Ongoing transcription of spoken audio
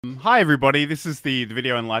Hi everybody, this is the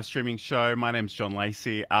video and live streaming show. My name's John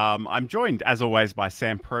Lacey. I'm joined as always by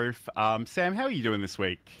Sam Proof. Sam, how are you doing this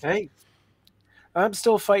week? Hey, I'm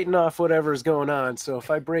still fighting off whatever's going on, so if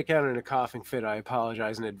I break out in a coughing fit, I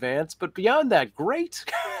apologize in advance. But beyond that, great.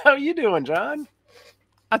 How you doing, John?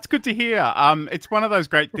 That's good to hear. It's one of those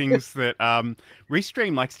great things that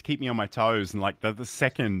Restream likes to keep me on my toes. And like the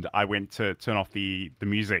second I went to turn off the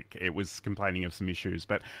music, it was complaining of some issues.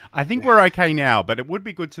 But I think we're okay now. But it would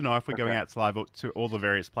be good to know if we're going Okay. out to live to all the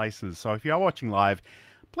various places. So if you are watching live,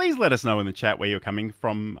 please let us know in the chat where you're coming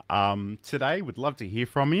from today. We'd love to hear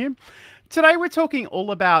from you. Today, we're talking all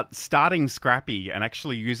about starting Scrappy and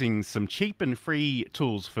actually using some cheap and free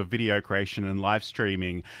tools for video creation and live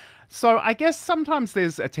streaming. So, I guess sometimes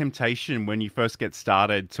there's a temptation when you first get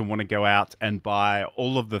started to want to go out and buy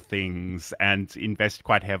all of the things and invest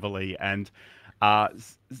quite heavily and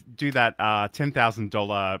do that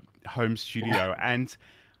 $10,000 home studio. And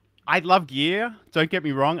I love gear. Don't get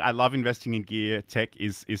me wrong. I love investing in gear. Tech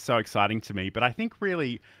is so exciting to me. But I think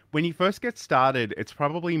really when you first get started, it's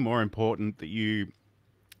probably more important that you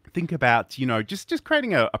think about, just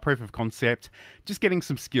creating a proof of concept, just getting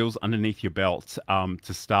some skills underneath your belt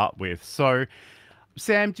to start with. So,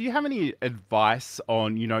 Sam, do you have any advice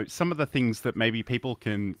on, some of the things that maybe people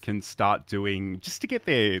can start doing just to get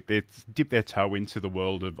their dip their toe into the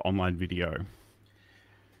world of online video?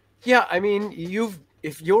 Yeah, I mean,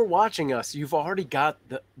 if you're watching us, you've already got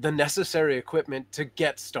the necessary equipment to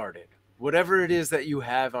get started. Whatever it is that you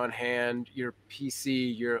have on hand, your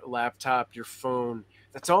PC, your laptop, your phone,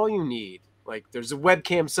 that's all you need. Like there's a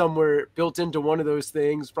webcam somewhere built into one of those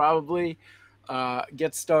things, probably.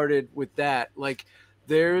 Get started with that. Like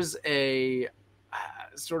there's a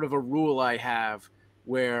sort of a rule I have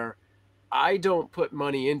where I don't put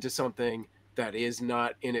money into something that is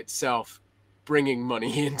not in itself bringing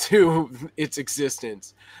money into its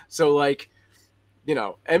existence. So like,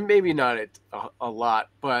 and maybe not a lot,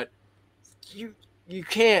 but you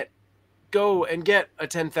can't go and get a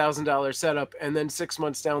 $10,000 setup and then 6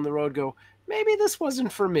 months down the road go, maybe this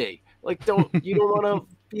wasn't for me. Like you don't want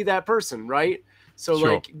to be that person, right? So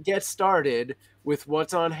Sure. like get started with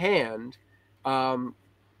what's on hand, and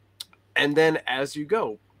then as you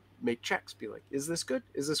go, make checks. Be like, is this good?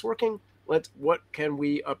 Is this working? What can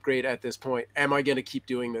we upgrade at this point? Am I going to keep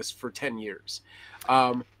doing this for 10 years?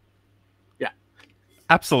 Um, yeah.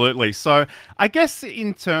 Absolutely. So, I guess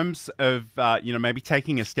in terms of maybe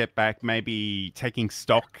taking a step back, maybe taking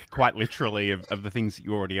stock quite literally of the things that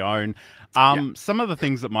you already own. Yeah. Some of the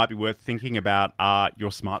things that might be worth thinking about are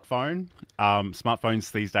your smartphone.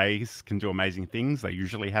 Smartphones these days can do amazing things. They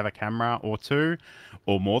usually have a camera or two,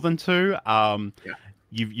 or more than two. Yeah.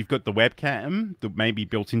 You've got the webcam that may be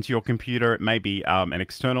built into your computer. It may be an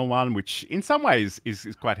external one, which in some ways is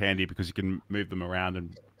quite handy because you can move them around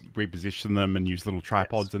and reposition them and use little Yes.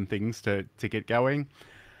 tripods and things to get going.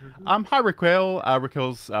 Mm-hmm. Hi Raquel.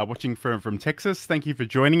 Raquel's watching from Texas. Thank you for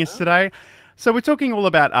joining us Oh, today. So we're talking all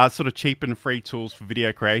about sort of cheap and free tools for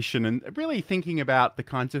video creation and really thinking about the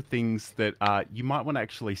kinds of things that you might want to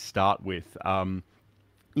actually start with.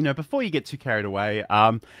 Before you get too carried away.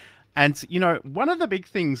 And, one of the big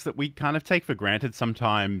things that we kind of take for granted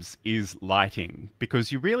sometimes is lighting,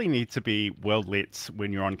 because you really need to be well lit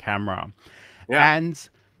when you're on camera. yeah. And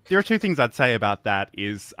there are two things I'd say about that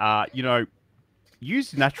is,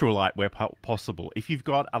 use natural light where possible. If you've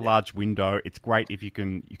got a Yeah. large window, it's great if you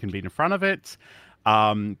can be in front of it.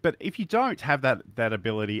 But if you don't have that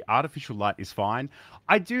ability, artificial light is fine.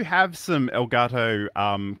 I do have some Elgato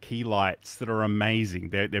key lights that are amazing.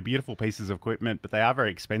 They're beautiful pieces of equipment, but they are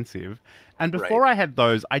very expensive. And Right. before I had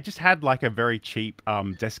those, I just had like a very cheap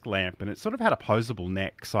desk lamp, and it sort of had a posable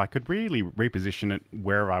neck, so I could really reposition it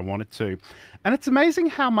wherever I wanted to. And it's amazing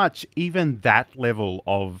how much even that level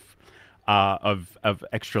of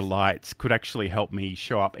extra lights could actually help me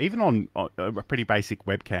show up even on a pretty basic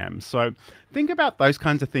webcam. So think about those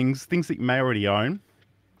kinds of things that you may already own.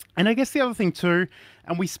 And I guess the other thing too,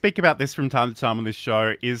 and we speak about this from time to time on this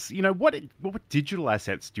show, is what digital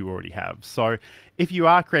assets do you already have? So if you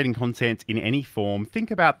are creating content in any form,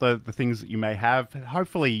 think about the things that you may have.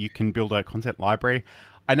 Hopefully, you can build a content library.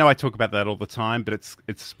 I know I talk about that all the time, but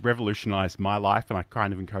it's revolutionized my life, and I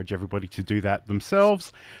kind of encourage everybody to do that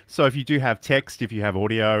themselves. So if you do have text, if you have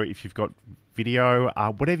audio, if you've got video,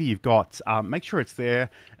 whatever you've got, make sure it's there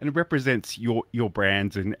and it represents your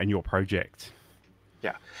brand and your project.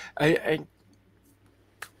 Yeah. I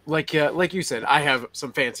like you said, I have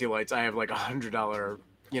some fancy lights. I have like $100,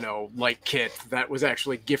 light kit that was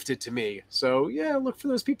actually gifted to me. So yeah, look for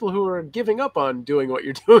those people who are giving up on doing what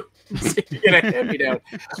you're doing. See if you get a hand me down.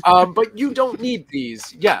 But you don't need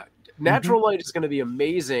these. Yeah, Hmm. Natural light is going to be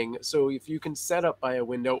amazing. So if you can set up by a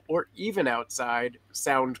window or even outside,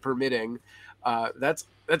 sound permitting, that's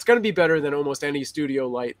going to be better than almost any studio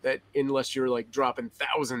light that, unless you're like dropping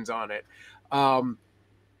thousands on it. Um,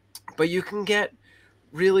 but you can get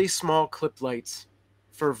really small clip lights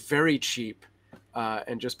for very cheap,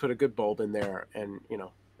 and just put a good bulb in there, and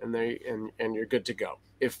and you're good to go.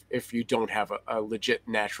 If you don't have a legit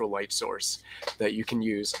natural light source that you can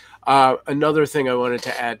use. Another thing I wanted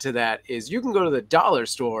to add to that is you can go to the dollar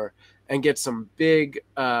store and get some big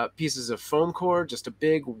pieces of foam core, just a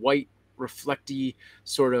big white reflecty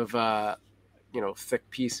sort of thick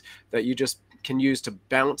piece that you just can use to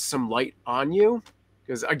bounce some light on you.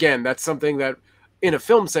 Because again, that's something that in a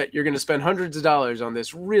film set you're going to spend hundreds of dollars on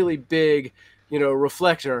this really big,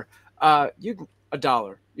 reflector. You can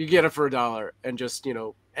 $1. You get it for $1 and just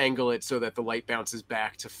angle it so that the light bounces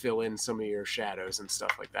back to fill in some of your shadows and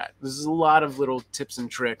stuff like that. There's a lot of little tips and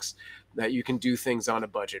tricks that you can do things on a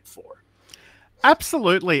budget for.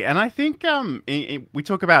 Absolutely, and I think we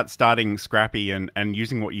talk about starting Scrappy and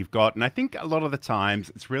using what you've got, and I think a lot of the times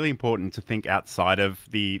it's really important to think outside of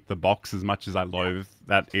the box. As much as I loathe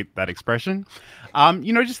that expression,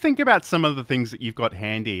 just think about some of the things that you've got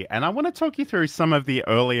handy, and I want to talk you through some of the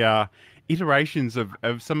earlier iterations of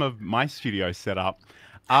some of my studio setup.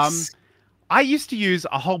 Yes. I used to use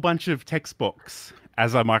a whole bunch of textbooks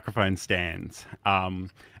as a microphone stand.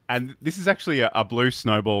 And this is actually a blue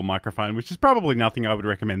snowball microphone, which is probably nothing I would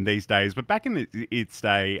recommend these days. But back in its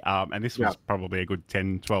day, and this was probably a good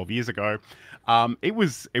 10, 12 years ago,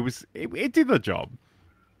 it did the job.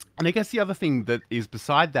 And I guess the other thing that is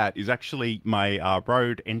beside that is actually my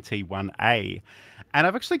Rode NT1A. And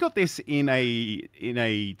I've actually got this in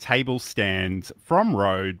a table stand from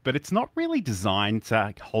Rode, but it's not really designed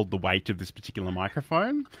to hold the weight of this particular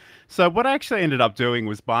microphone. So what I actually ended up doing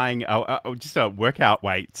was buying just a workout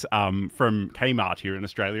weight from Kmart here in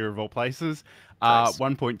Australia, of all places, Nice.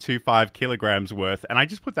 1.25 kilograms worth. And I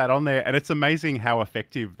just put that on there, and it's amazing how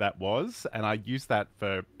effective that was. And I used that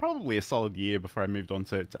for probably a solid year before I moved on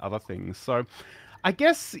to other things. So I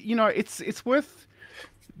guess, it's worth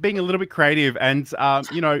being a little bit creative, and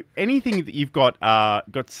anything that you've got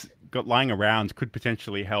lying around could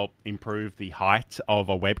potentially help improve the height of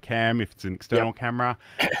a webcam if it's an external camera.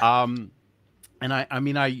 And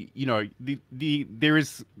there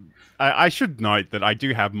is. I should note that I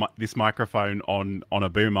do have this microphone on a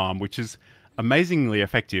boom arm, which is amazingly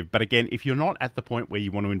effective. But again, if you're not at the point where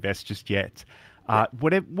you want to invest just yet,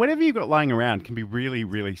 whatever you've got lying around can be really,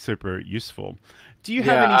 really super useful. Do you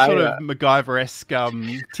have any sort of MacGyver-esque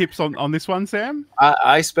tips on this one, Sam?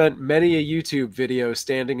 I spent many a YouTube video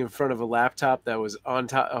standing in front of a laptop that was on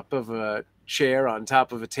top of a chair on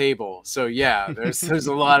top of a table. So yeah, there's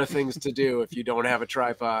a lot of things to do if you don't have a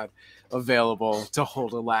tripod available to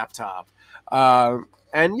hold a laptop.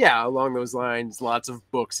 And yeah, along those lines, lots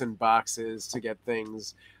of books and boxes to get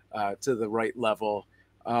things to the right level,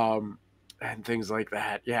 and things like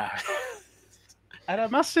that. Yeah. And I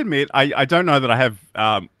must admit, I don't know that I have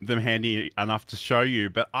them handy enough to show you,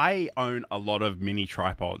 but I own a lot of mini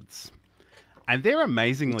tripods. And they're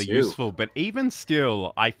amazingly useful, but even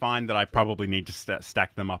still, I find that I probably need to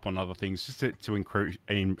stack them up on other things just to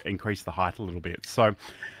increase the height a little bit. So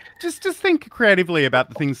just think creatively about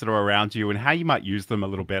the things that are around you and how you might use them a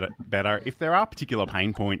little better. If there are particular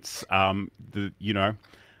pain points,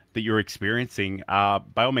 that you're experiencing, by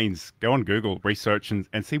all means, go on Google, research,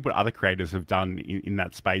 and see what other creators have done in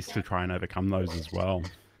that space to try and overcome those as well.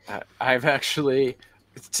 I've actually,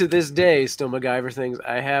 to this day, still MacGyver things.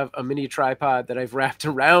 I have a mini tripod that I've wrapped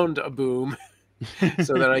around a boom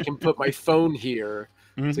so that I can put my phone here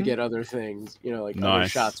to get other things, like other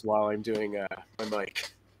shots while I'm doing my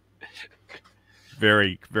mic.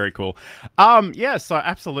 Very, very cool. Yeah, so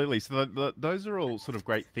absolutely. So those are all sort of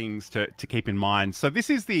great things to keep in mind. So this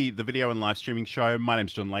is the video and live streaming show. My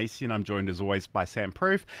name's John Lacey, and I'm joined as always by Sam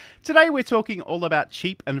Proof. Today we're talking all about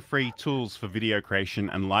cheap and free tools for video creation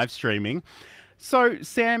and live streaming. So,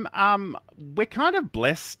 Sam, we're kind of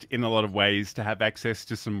blessed in a lot of ways to have access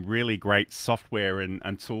to some really great software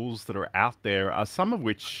and tools that are out there, some of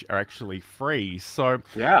which are actually free. So,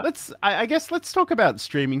 yeah, I guess let's talk about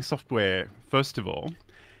streaming software first of all.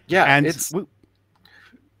 Yeah, and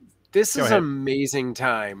this is an amazing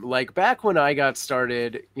time. Like back when I got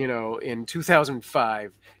started, in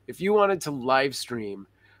 2005, if you wanted to live stream,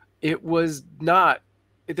 there was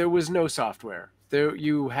no software.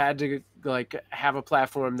 You had to have a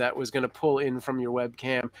platform that was going to pull in from your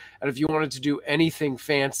webcam, and if you wanted to do anything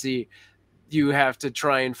fancy, you have to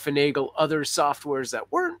try and finagle other softwares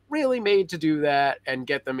that weren't really made to do that and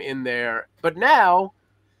get them in there. But now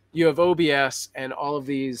you have OBS and all of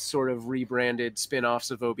these sort of rebranded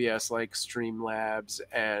spin-offs of OBS like Streamlabs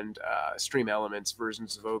and Stream Elements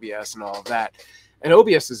versions of OBS and all of that. And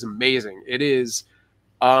OBS is amazing. It is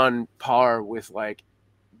on par with like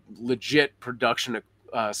legit production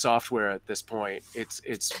software at this point.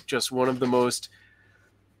 It's just one of the most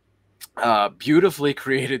beautifully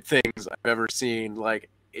created things I've ever seen. Like,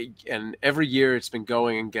 and every year it's been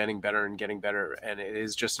going and getting better and getting better. And it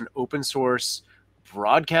is just an open source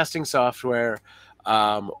broadcasting software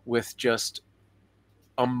with just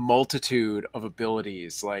a multitude of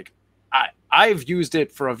abilities. Like, I've used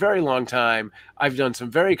it for a very long time. I've done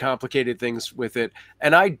some very complicated things with it,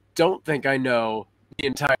 and I don't think I know the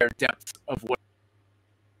entire depth of what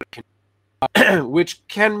it can, which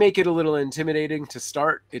can make it a little intimidating to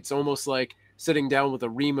start. It's almost like sitting down with a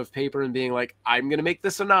ream of paper and being like, I'm going to make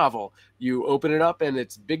this a novel. You open it up and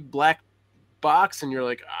it's big black box and you're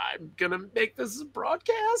like, I'm going to make this a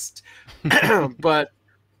broadcast. But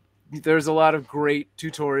there's a lot of great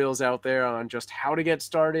tutorials out there on just how to get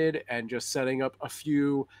started and just setting up a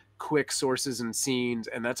few quick sources and scenes,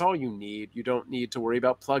 and that's all you need. You don't need to worry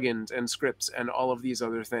about plugins and scripts and all of these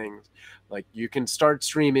other things. Like, you can start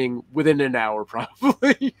streaming within an hour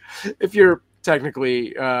probably. If you're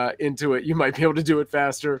technically into it, you might be able to do it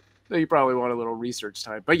faster. So you probably want a little research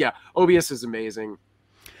time. But yeah, OBS is amazing.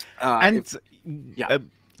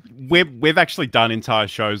 We've actually done entire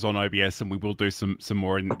shows on OBS, and we will do some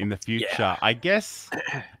more in the future, yeah. I guess.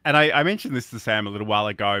 And I mentioned this to Sam a little while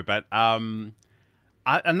ago, but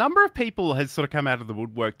a number of people has sort of come out of the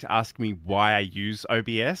woodwork to ask me why I use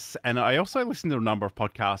OBS. And I also listened to a number of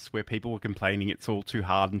podcasts where people were complaining it's all too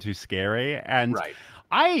hard and too scary. And right.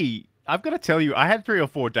 I've got to tell you, I had 3 or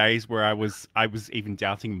 4 days where I was even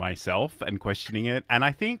doubting myself and questioning it. And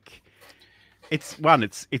I think it's not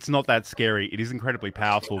that scary. It is incredibly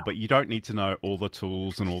powerful, but you don't need to know all the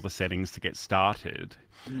tools and all the settings to get started.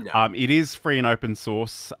 No. It is free and open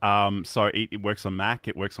source, so it works on Mac,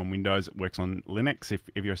 it works on Windows, it works on Linux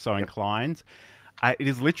if you're so inclined. It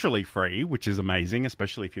is literally free, which is amazing,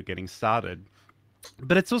 especially if you're getting started.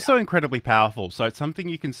 But it's also incredibly powerful, so it's something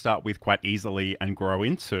you can start with quite easily and grow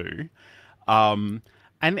into. And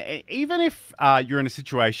even if you're in a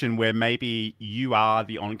situation where maybe you are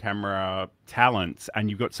the on-camera talent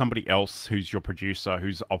and you've got somebody else who's your producer,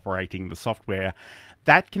 who's operating the software,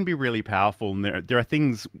 that can be really powerful. And there are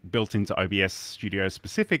things built into OBS Studio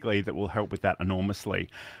specifically that will help with that enormously.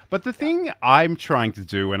 But the thing I'm trying to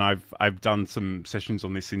do, and I've done some sessions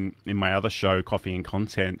on this in my other show, Coffee and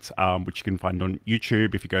Content, which you can find on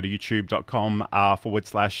YouTube if you go to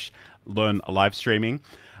youtube.com/learn live streaming,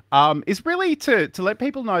 is really to let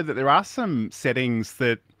people know that there are some settings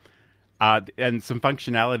that and some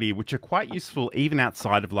functionality which are quite useful even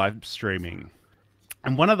outside of live streaming.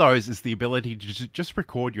 And one of those is the ability to just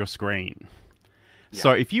record your screen. Yeah.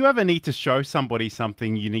 So if you ever need to show somebody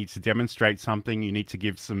something, you need to demonstrate something, you need to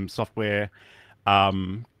give some software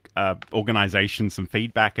organization some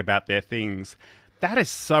feedback about their things, that is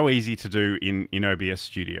so easy to do in OBS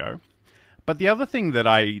Studio. But the other thing that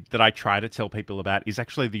I try to tell people about is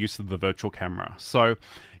actually the use of the virtual camera. So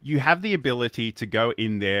you have the ability to go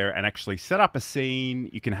in there and actually set up a scene.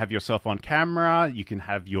 You can have yourself on camera. You can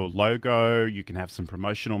have your logo. You can have some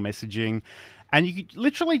promotional messaging. And you can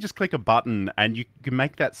literally just click a button and you can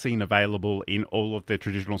make that scene available in all of the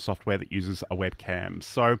traditional software that uses a webcam.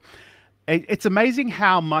 So it's amazing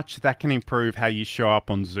how much that can improve how you show up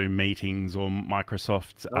on Zoom meetings or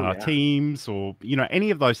Microsoft Teams or, any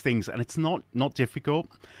of those things. And it's not difficult.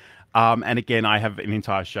 And again, I have an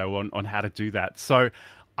entire show on how to do that. So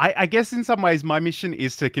I guess in some ways, my mission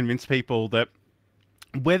is to convince people that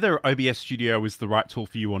whether OBS Studio is the right tool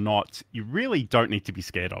for you or not, you really don't need to be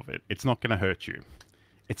scared of it. It's not going to hurt you.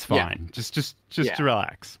 It's fine. Yeah. Just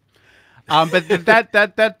relax. But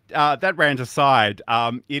that rant aside,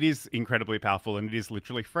 it is incredibly powerful and it is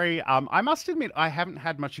literally free. I must admit, I haven't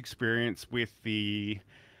had much experience with the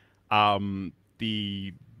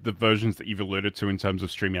versions that you've alluded to in terms of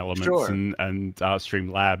Stream Elements and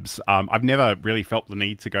Streamlabs. I've never really felt the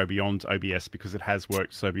need to go beyond OBS because it has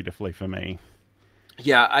worked so beautifully for me.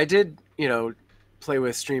 Yeah, I did, play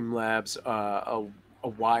with Streamlabs a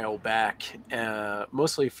while back,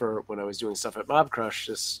 mostly for when I was doing stuff at Mob Crush,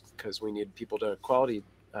 just because we needed people to quality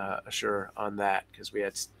assure on that because we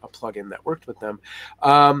had a plugin that worked with them.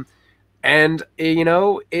 And,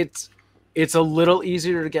 it's a little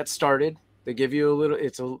easier to get started. They give you a little,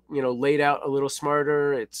 it's laid out a little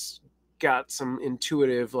smarter. It's got some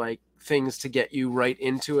intuitive things to get you right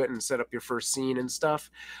into it and set up your first scene and stuff.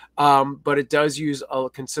 But it does use a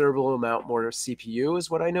considerable amount more CPU is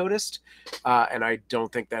what I noticed. And I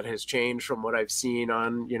don't think that has changed from what I've seen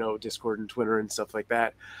on, Discord and Twitter and stuff like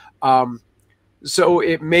that. So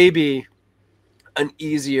it may be an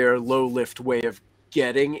easier low lift way of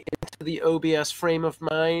getting into the OBS frame of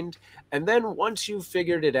mind. And then once you've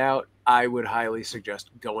figured it out, I would highly suggest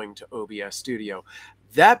going to OBS Studio.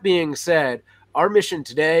 That being said, our mission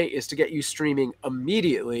today is to get you streaming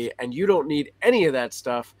immediately, and you don't need any of that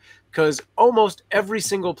stuff because almost every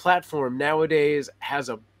single platform nowadays has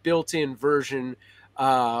a built-in version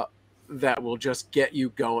that will just get you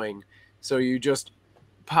going. So you just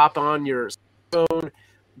pop on your phone,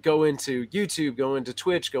 go into YouTube, go into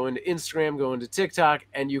Twitch, go into Instagram, go into TikTok,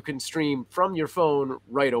 and you can stream from your phone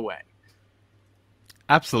right away.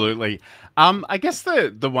 Absolutely. I guess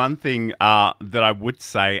the one thing that I would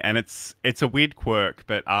say, and it's a weird quirk,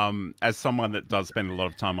 but as someone that does spend a lot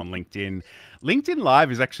of time on LinkedIn, LinkedIn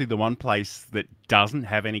Live is actually the one place that doesn't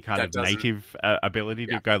have any kind of native ability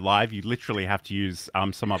to go live. You literally have to use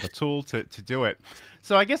some other tool to do it.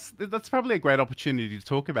 So I guess that's probably a great opportunity to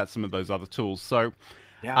talk about some of those other tools. So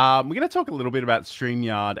we're going to talk a little bit about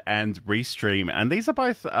StreamYard and Restream, and these are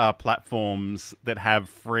both platforms that have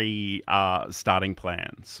free starting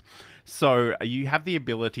plans. So you have the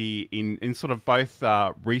ability in sort of both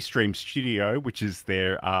Restream Studio, which is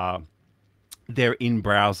their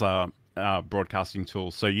in-browser broadcasting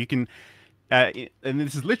tool. So you can, and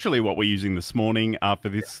this is literally what we're using this morning for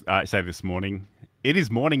this. I say this morning. It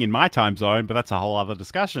is morning in my time zone, but that's a whole other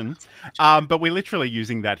discussion. But we're literally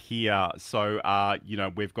using that here. So,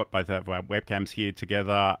 we've got both of our webcams here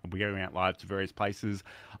together. We're going out live to various places.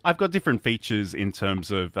 I've got different features in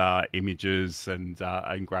terms of images and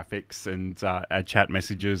graphics and chat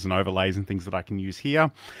messages and overlays and things that I can use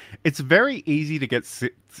here. It's very easy to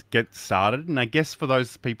get started. And I guess for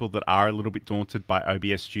those people that are a little bit daunted by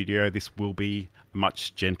OBS Studio, this will be a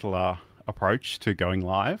much gentler approach to going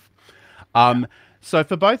live. So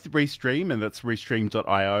for both Restream, and that's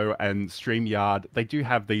Restream.io, and StreamYard, they do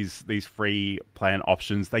have these free plan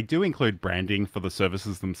options. They do include branding for the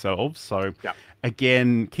services themselves. So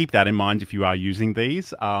again, keep that in mind if you are using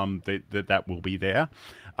these, that will be there.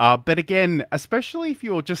 But again, especially if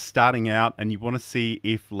you're just starting out and you want to see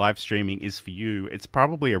if live streaming is for you, it's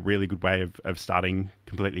probably a really good way of starting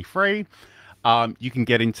completely free. You can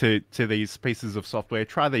get into these pieces of software,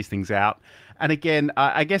 try these things out. And again,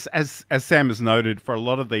 I guess as Sam has noted, for a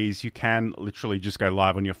lot of these, you can literally just go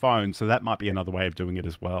live on your phone. So that might be another way of doing it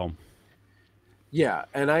as well. Yeah,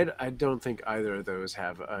 and I don't think either of those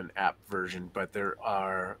have an app version, but there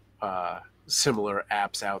are similar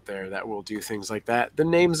apps out there that will do things like that, the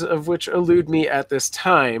names of which elude me at this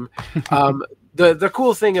time. The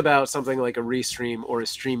cool thing about something like a Restream or a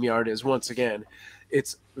StreamYard is, once again,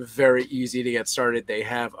 it's very easy to get started. They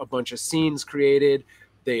have a bunch of scenes created.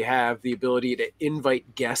 They have the ability to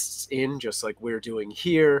invite guests in, just like we're doing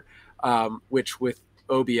here, which with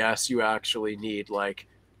OBS, you actually need like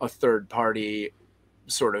a third-party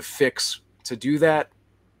sort of fix to do that,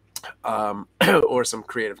 or some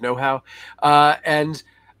creative know-how.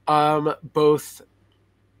 Both...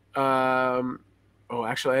 Oh,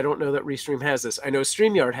 actually, I don't know that Restream has this. I know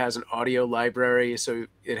StreamYard has an audio library, so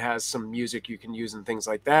it has some music you can use and things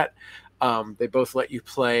like that. They both let you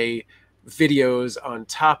play videos on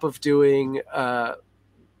top of doing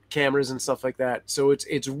cameras and stuff like that. So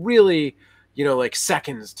it's really, like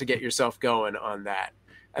seconds to get yourself going on that.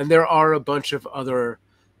 And there are a bunch of other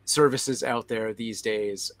services out there these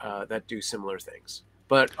days that do similar things.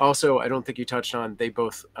 But also, I don't think you touched on, they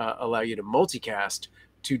both allow you to multicast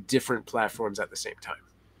to different platforms at the same time.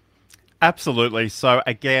 Absolutely. So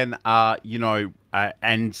again, and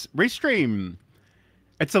Restream,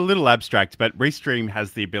 it's a little abstract, but Restream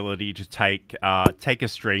has the ability to take a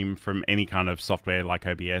stream from any kind of software like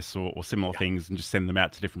OBS or similar things and just send them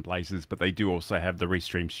out to different places. But they do also have the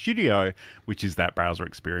Restream Studio, which is that browser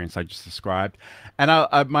experience I just described. And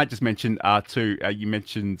I might just mention too, you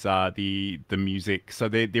mentioned the music. So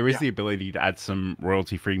there is the ability to add some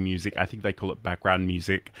royalty-free music. I think they call it background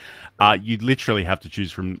music. You literally have to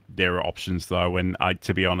choose from their options though, and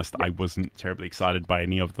to be honest, I wasn't terribly excited by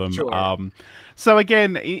any of them. Sure. So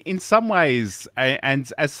again, in some ways,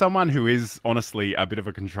 and as someone who is honestly a bit of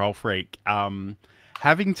a control freak,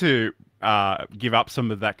 having to give up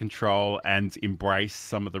some of that control and embrace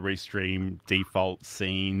some of the Restream default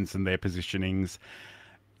scenes and their positionings,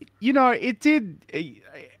 it did.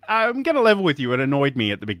 I'm going to level with you. It annoyed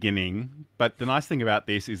me at the beginning, but the nice thing about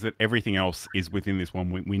this is that everything else is within this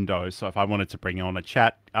one window. So if I wanted to bring on a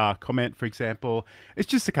chat comment, for example, it's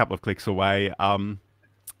just a couple of clicks away.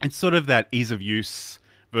 it's sort of that ease of use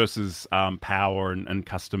versus power and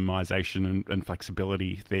customization and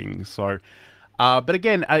flexibility thing. So, but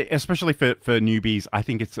again, especially for newbies, I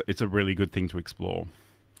think it's a really good thing to explore.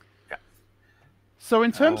 Yeah. So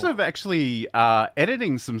in terms Uh, of actually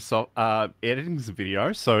editing some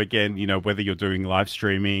video, so again, whether you're doing live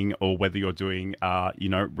streaming or whether you're doing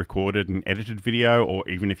recorded and edited video, or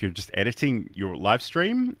even if you're just editing your live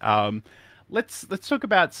stream, let's talk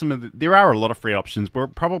about some of the. There are a lot of free options. We're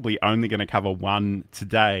probably only going to cover one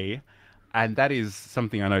today, and that is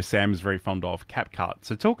something I know Sam is very fond of, CapCut.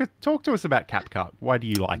 So talk to us about CapCut. Why do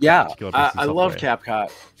you like that yeah, particular piece of I love software?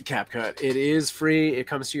 CapCut. CapCut. It is free. It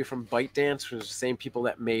comes to you from ByteDance, which is the same people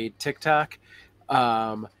that made TikTok.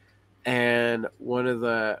 Um, and one of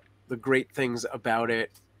the great things about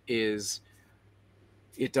it is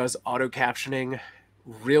it does auto captioning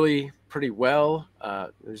really pretty well.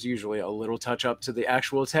 There's usually a little touch up to the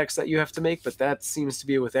actual text that you have to make, but that seems to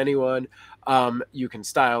be with anyone. You can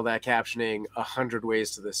style that captioning 100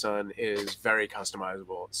 ways to the sun. It is very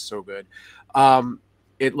customizable. It's so good.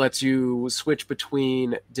 It lets you switch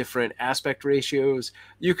between different aspect ratios.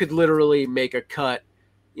 You could literally make a cut,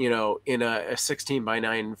 in a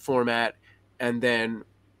 16:9 format, and then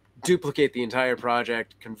duplicate the entire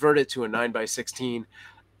project, convert it to a 9:16,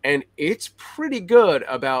 and it's pretty good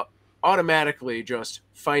about automatically just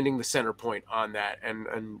finding the center point on that and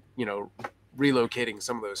relocating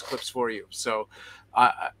some of those clips for you. So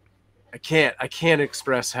I can't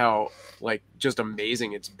express how like just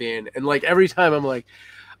amazing it's been. And like every time I'm like,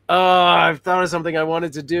 oh, I've thought of something I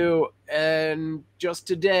wanted to do, and just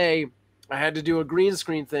today I had to do a green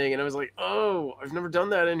screen thing, and I was like, oh, I've never done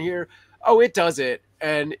that in here. Oh, it does it,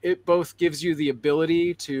 and it both gives you the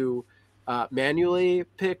ability to manually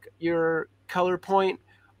pick your color point,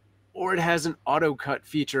 or it has an auto cut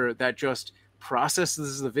feature that just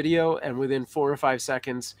processes the video, and within 4 or 5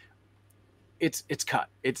 seconds, it's cut.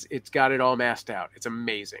 It's got it all masked out. It's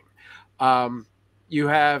amazing. You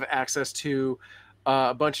have access to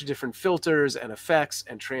a bunch of different filters and effects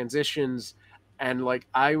and transitions, and like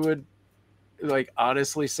I would like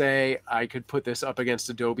honestly say I could put this up against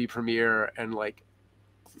Adobe Premiere, and like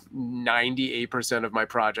 98% of my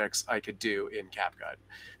projects I could do in CapCut.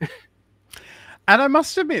 And I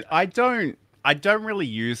must admit, I don't really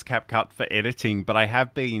use CapCut for editing, but I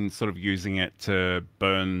have been sort of using it to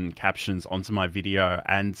burn captions onto my video.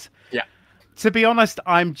 And Yeah. to be honest,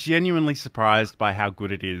 I'm genuinely surprised by how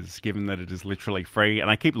good it is, given that it is literally free.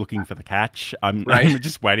 And I keep looking for the catch. I'm, Right. I'm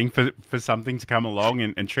just waiting for something to come along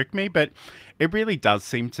and trick me. But it really does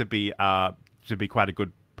seem to be quite a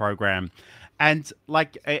good program. And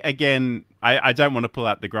like again, I don't want to pull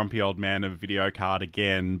out the grumpy old man of video card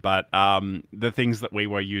again, but the things that we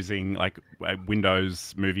were using, like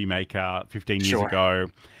Windows Movie Maker 15 years Sure. ago,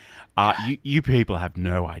 you people have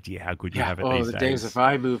no idea how good you Yeah. have it Oh, these the days of days.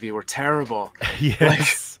 iMovie were terrible. Like,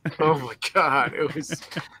 Yes. oh my god, it was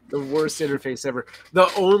the worst interface ever. The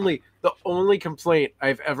only complaint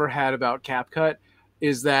I've ever had about CapCut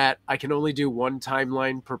is that I can only do one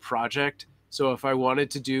timeline per project. So if I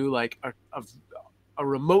wanted to do like a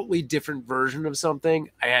remotely different version of something,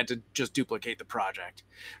 I had to just duplicate the project.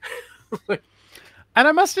 And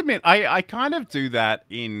I must admit, I kind of do that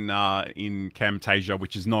in Camtasia,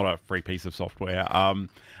 which is not a free piece of software.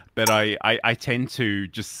 But I tend to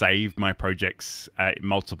just save my projects at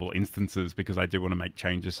multiple instances because I do want to make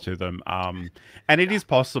changes to them. And it is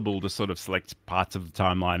possible to sort of select parts of the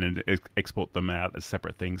timeline and export them out as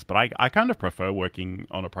separate things. But I kind of prefer working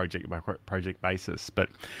on a project by project basis. But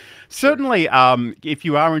Sure. certainly, if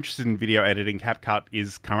you are interested in video editing, CapCut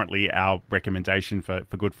is currently our recommendation for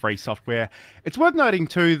good free software. It's worth noting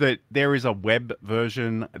too that there is a web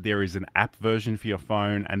version, there is an app version for your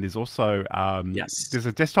phone, and there's also Yes. there's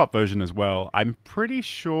a desktop version as well. I'm pretty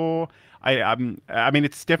sure. I mean,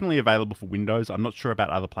 it's definitely available for Windows. I'm not sure about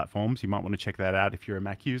other platforms. You might want to check that out if you're a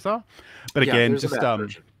Mac user. But Yeah, again, there's a just Mac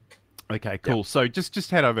version. okay, Yeah. cool. So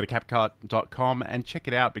just head over to CapCut.com and check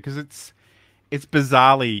it out because it's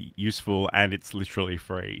bizarrely useful and it's literally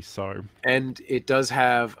free. So And it does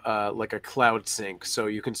have like a cloud sync, so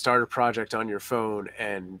you can start a project on your phone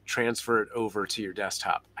and transfer it over to your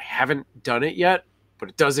desktop. I haven't done it yet, but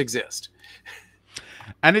it does exist.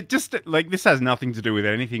 and it just like this has nothing to do with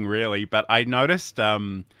anything really, but I noticed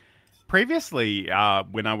previously,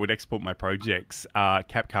 when I would export my projects,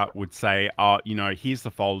 CapCut would say, here's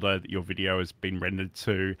the folder that your video has been rendered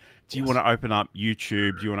to. Do you want Yes. to open up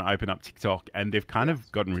YouTube? Do you want to open up TikTok? And they've kind of Yes.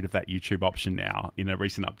 gotten rid of that YouTube option now in a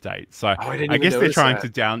recent update. So Oh, I didn't I even guess they're notice trying to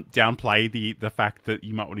that. downplay the fact that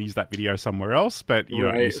you might want to use that video somewhere else, but you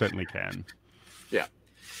Right. certainly can. Yeah.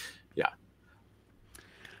 Yeah.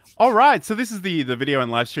 All right, so this is the video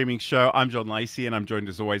and live streaming show. I'm John Lacey, and I'm joined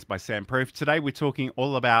as always by Sam Proof. Today we're talking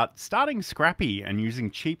all about starting Scrappy and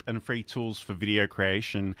using cheap and free tools for video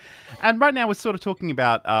creation. And right now we're sort of talking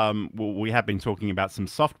about, well, we have been talking about some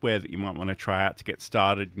software that you might want to try out to get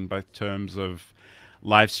started in both terms of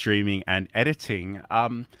live streaming and editing.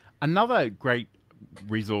 Another great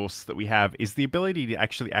resource that we have is the ability to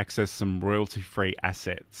actually access some royalty-free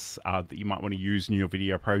assets that you might want to use in your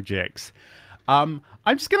video projects. I'm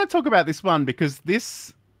just going to talk about this one because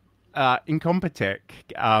this Incompetech,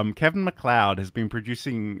 Kevin MacLeod has been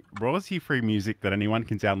producing royalty-free music that anyone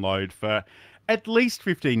can download for at least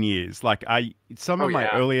 15 years. Like some Oh of my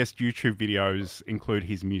yeah. earliest YouTube videos include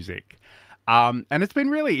his music. And it's been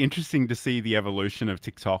really interesting to see the evolution of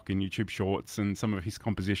TikTok and YouTube Shorts and some of his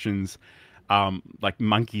compositions. Like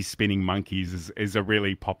Monkeys Spinning Monkeys is a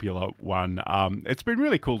really popular one. It's been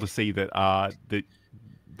really cool to see that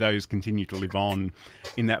those continue to live on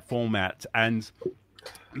in that format. And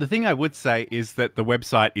the thing I would say is that the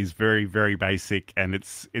website is very, very basic and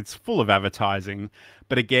it's full of advertising.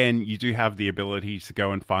 But again, you do have the ability to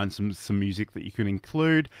go and find some music that you can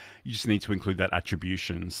include. You just need to include that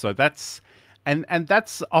attribution. So that's and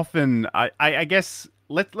that's often I guess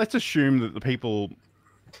let's assume that the people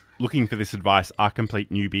looking for this advice are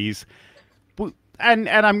complete newbies. And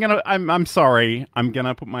I'm sorry, I'm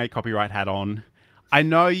gonna put my copyright hat on. I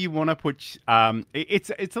know you want to put it's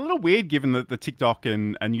a little weird given that the TikTok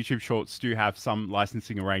and YouTube Shorts do have some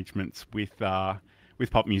licensing arrangements with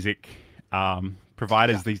pop music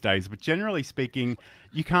providers Yeah. these days, but generally speaking,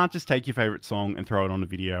 you can't just take your favorite song and throw it on a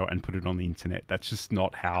video and put it on the internet. That's just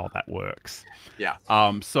not how that works. Yeah.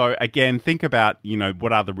 So again, think about,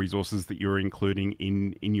 what are the resources that you're including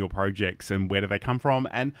in your projects and where do they come from,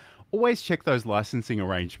 and always check those licensing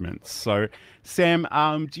arrangements. So, Sam,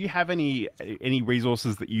 do you have any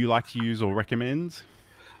resources that you like to use or recommend?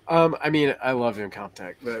 I mean, I love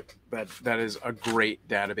Incompetech. That is a great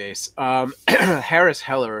database. Harris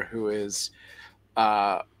Heller, who is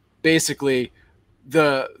basically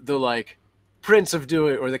the like prince of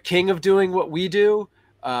doing, or the king of doing what we do,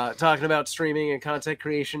 talking about streaming and content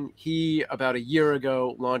creation. He about a year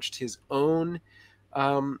ago launched his own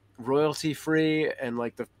royalty free and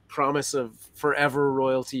like the promise of forever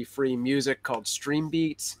royalty free music called Stream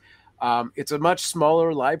Beats. It's a much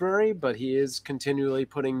smaller library, but he is continually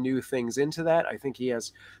putting new things into that. I think he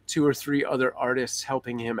has 2 or 3 other artists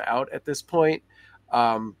helping him out at this point.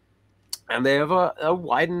 And they have a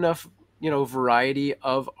wide enough, variety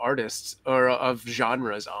of artists or of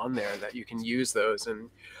genres on there that you can use those. And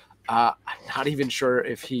I'm not even sure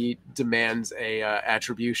if he demands a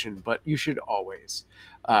attribution, but you should always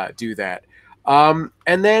do that. And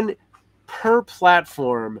then per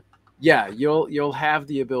platform, yeah, you'll have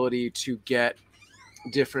the ability to get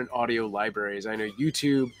different audio libraries. I know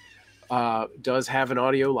YouTube does have an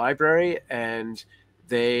audio library, and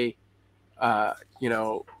they,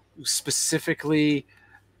 specifically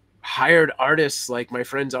hired artists like my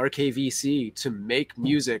friends RKVC to make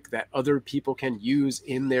music that other people can use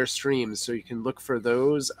in their streams. So you can look for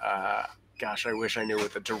those. Gosh, I wish I knew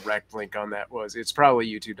what the direct link on that was. It's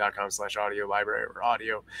probably youtube.com/audio library or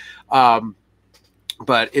audio.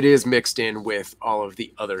 But it is mixed in with all of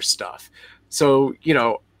the other stuff. So,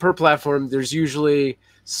 per platform, there's usually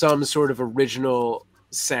some sort of original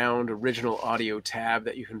sound, original audio tab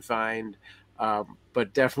that you can find.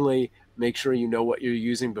 But definitely make sure you know what you're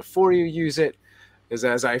using before you use it. Because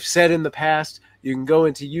as I've said in the past, you can go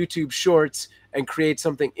into YouTube Shorts and create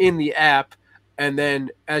something in the app. And then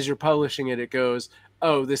as you're publishing it, it goes,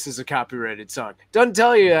 oh, this is a copyrighted song. Doesn't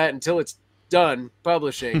tell you that until it's done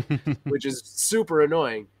publishing, which is super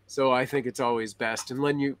annoying. So I think it's always best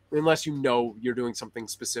unless you know you're doing something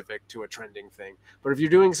specific to a trending thing. But if you're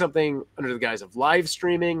doing something under the guise of live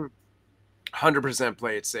streaming, 100%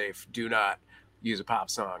 play it safe. Do not use a pop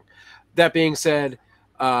song. That being said,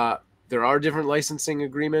 there are different licensing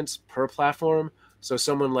agreements per platform. So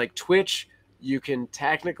someone like Twitch, you can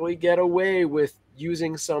technically get away with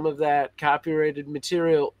using some of that copyrighted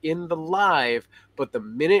material in the live, but the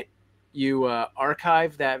minute you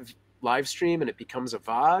archive that live stream and it becomes a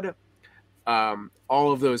VOD,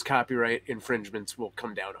 all of those copyright infringements will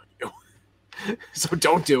come down on you. So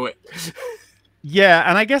don't do it. Yeah,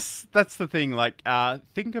 and I guess that's the thing. Like,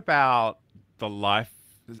 think about the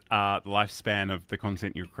lifespan of the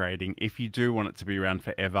content you're creating. If you do want it to be around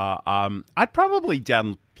forever, I'd probably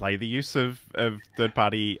downplay the use of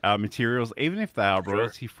third-party materials, even if they are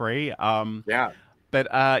royalty free. Yeah. But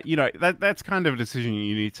that's kind of a decision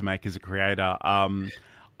you need to make as a creator.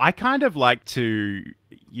 I kind of like to,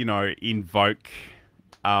 invoke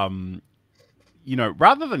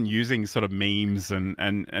rather than using sort of memes and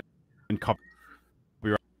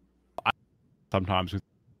copyright sometimes with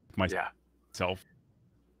Yeah. myself.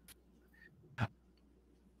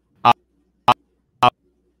 Uh,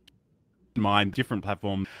 Mind different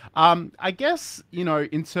platforms. I guess,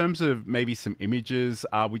 in terms of maybe some images,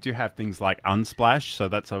 we do have things like Unsplash. So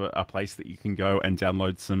that's a place that you can go and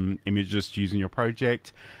download some images to use in your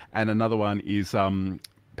project. And another one is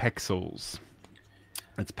Pexels.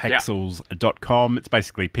 It's Yeah. pexels.com. It's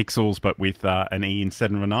basically pixels, but with an E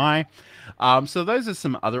instead of an I. So those are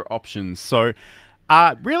some other options. So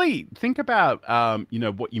really think about,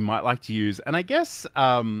 what you might like to use. And I guess,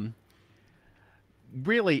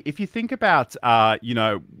 really, if you think about,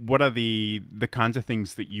 what are the kinds of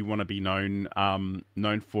things that you want to be known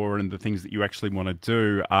for, and the things that you actually want to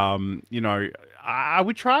do, I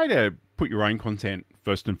would try to put your own content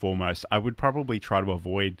first and foremost. I would probably try to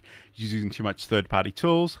avoid using too much third-party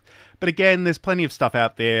tools. But again, there's plenty of stuff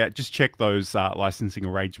out there. Just check those licensing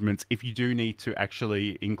arrangements. If you do need to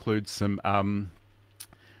actually include some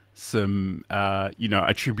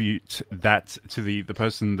attribute that to the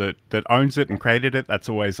person that owns it and created it, that's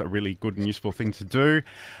always a really good and useful thing to do.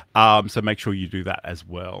 So make sure you do that as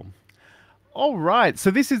well. All right,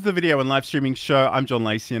 so this is the video and live streaming show. I'm John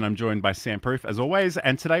Lacey, and I'm joined by Sam Proof as always,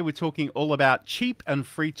 and today we're talking all about cheap and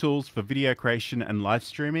free tools for video creation and live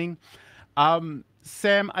streaming. Sam,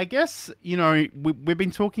 I guess, we've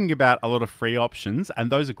been talking about a lot of free options,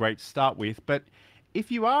 and those are great to start with, but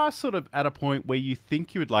if you are sort of at a point where you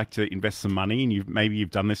think you would like to invest some money, and maybe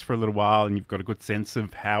you've done this for a little while and you've got a good sense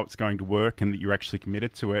of how it's going to work and that you're actually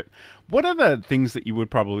committed to it, what are the things that you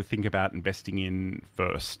would probably think about investing in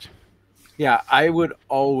first? Yeah, I would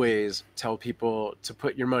always tell people to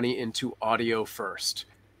put your money into audio first.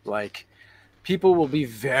 Like, people will be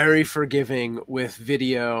very forgiving with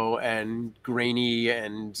video and grainy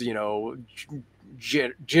and,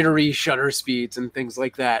 jittery shutter speeds and things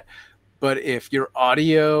like that. But if your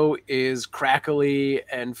audio is crackly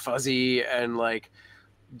and fuzzy and like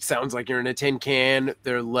sounds like you're in a tin can,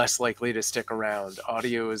 they're less likely to stick around.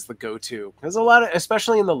 Audio is the go-to. There's a lot of,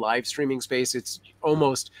 especially in the live streaming space, it's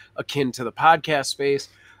almost akin to the podcast space.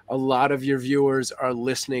 A lot of your viewers are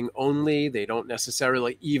listening only. They don't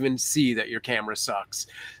necessarily even see that your camera sucks.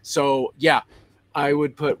 So yeah, I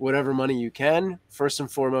would put whatever money you can, first and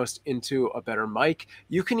foremost, into a better mic.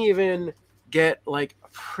 You can even get like a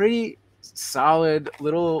pretty solid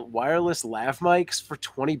little wireless lav mics for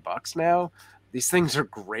 $20 now. These things are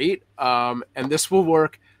great. And this will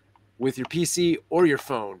work with your PC or your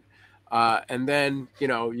phone. And then,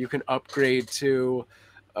 you can upgrade to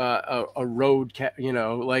a Rode,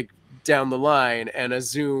 like down the line, and a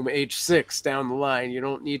Zoom H6 down the line. You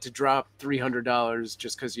don't need to drop $300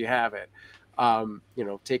 just because you have it.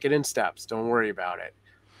 Take it in steps. Don't worry about it.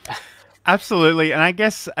 Absolutely, and I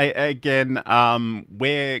guess again,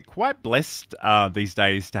 we're quite blessed these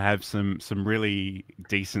days to have some really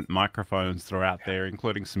decent microphones that are out there,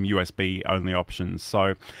 including some USB only options.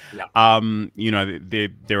 So, Yeah.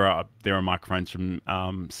 there are microphones from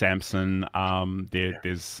Samsung.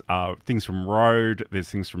 There's things from Rode. There's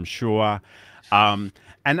things from Shure.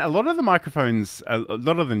 And a lot of the microphones, a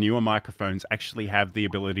lot of the newer microphones actually have the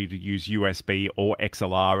ability to use USB or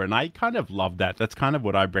XLR, and I kind of love that. That's kind of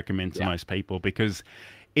what I recommend to most people, because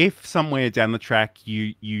if somewhere down the track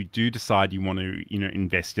you do decide you want to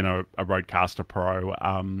invest in a Rodecaster Pro,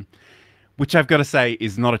 which I've got to say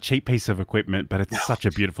is not a cheap piece of equipment, but it's such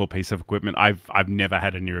a beautiful piece of equipment. I've never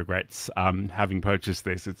had any regrets having purchased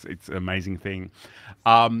this. It's an amazing thing.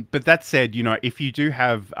 But that said, if you do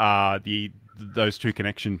have those two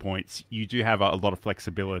connection points, you do have a lot of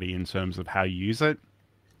flexibility in terms of how you use it.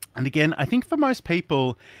 And again, I think for most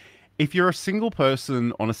people, if you're a single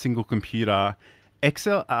person on a single computer,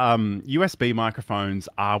 USB microphones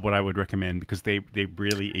are what I would recommend, because they're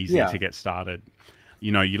really easy to get started.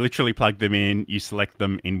 You literally plug them in, you select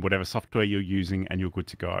them in whatever software you're using, and you're good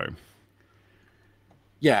to go.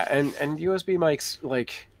 Yeah, and USB mics,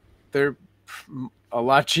 like, they're a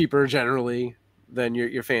lot cheaper generally than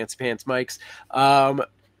your fancy pants mics.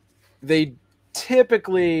 They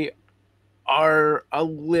typically are a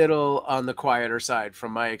little on the quieter side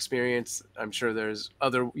from my experience. I'm sure there's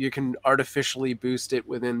you can artificially boost it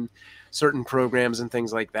within certain programs and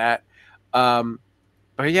things like that. But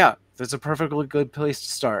yeah, that's a perfectly good place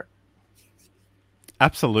to start.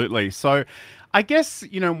 Absolutely. So I guess,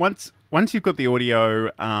 once you've got the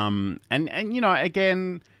audio, and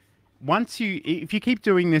again, if you keep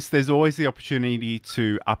doing this, there's always the opportunity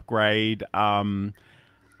to upgrade.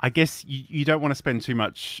 I guess you don't want to spend too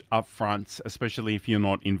much upfront, especially if you're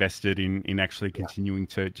not invested in actually Yeah. continuing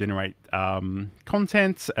to generate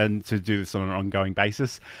content and to do this on an ongoing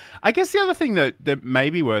basis. I guess the other thing that may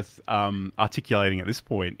be worth articulating at this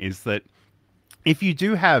point is that if you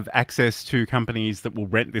do have access to companies that will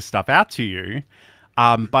rent this stuff out to you,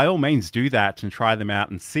 by all means do that and try them out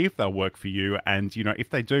and see if they'll work for you. And, if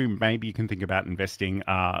they do, maybe you can think about investing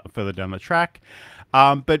further down the track.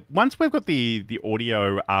 But once we've got the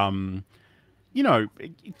audio, you know,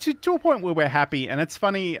 to a point where we're happy. And it's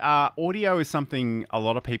funny, audio is something a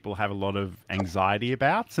lot of people have a lot of anxiety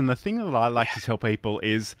about. And the thing that I like to tell people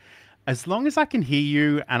is, as long as I can hear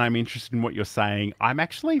you and I'm interested in what you're saying, I'm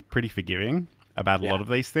actually pretty forgiving about a Yeah. lot of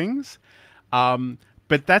these things.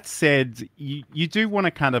 But that said, you do want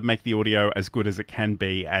to kind of make the audio as good as it can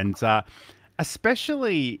be. And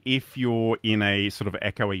especially if you're in a sort of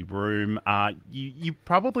echoey room, you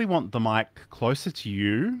probably want the mic closer to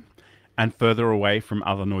you and further away from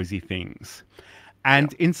other noisy things. Yeah.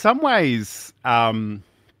 And in some ways, having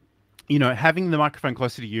the microphone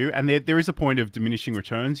closer to you, and there is a point of diminishing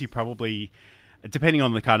returns. You probably, depending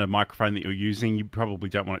on the kind of microphone that you're using, you probably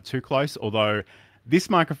don't want it too close. Although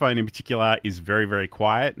this microphone in particular is very, very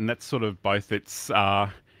quiet, and that's sort of both its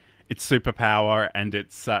superpower and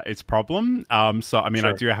its problem. So, I mean, I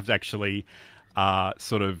Sure. do have to actually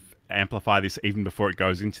sort of amplify this even before it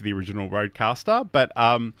goes into the original Rodecaster. But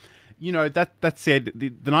that said,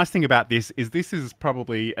 the nice thing about this is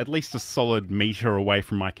probably at least a solid meter away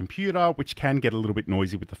from my computer, which can get a little bit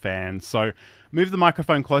noisy with the fan. So move the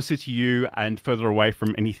microphone closer to you and further away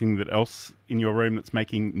from anything that else in your room that's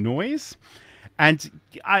making noise. And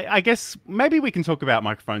I guess maybe we can talk about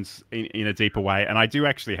microphones in a deeper way. And I do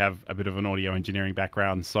actually have a bit of an audio engineering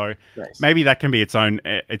background, so Nice. maybe that can be its own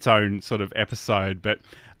sort of episode. But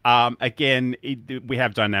again, we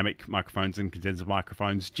have dynamic microphones and condenser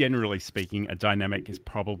microphones. Generally speaking, a dynamic is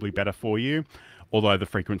probably better for you, although the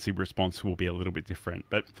frequency response will be a little bit different.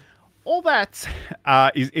 But all that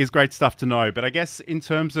is great stuff to know. But I guess in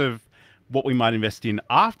terms of what we might invest in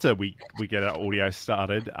after we get our audio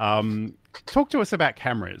started, talk to us about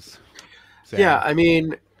cameras, Sam. Yeah, I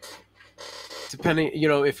mean, depending,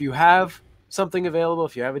 if you have something available,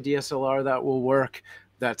 if you have a DSLR that will work,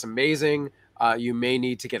 that's amazing. You may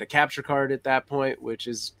need to get a capture card at that point, which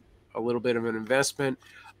is a little bit of an investment.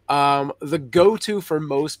 The go-to for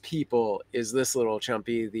most people is this little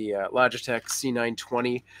chumpy, the Logitech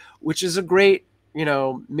C920, which is a great,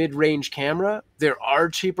 mid-range camera. There are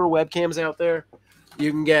cheaper webcams out there.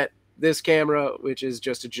 You can get this camera, which is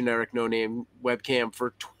just a generic no-name webcam,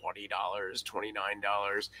 for $20,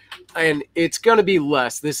 $29. And it's going to be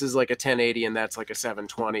less. This is like a 1080 and that's like a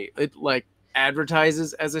 720. It like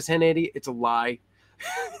advertises as a 1080. It's a lie.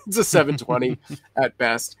 It's a 720 at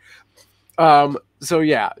best. So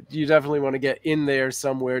yeah, you definitely want to get in there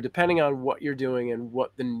somewhere, depending on what you're doing and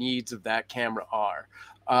what the needs of that camera are.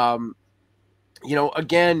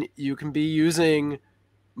 Again, you can be using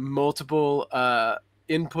multiple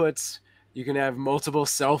inputs. You can have multiple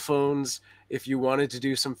cell phones if you wanted to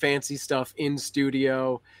do some fancy stuff in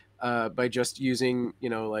studio by just using,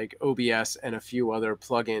 like OBS and a few other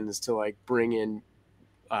plugins to like bring in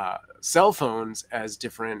cell phones as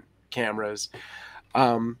different cameras.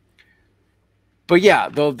 But yeah,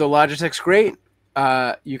 the Logitech's great.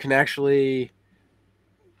 You can actually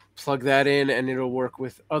plug that in and it'll work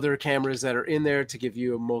with other cameras that are in there to give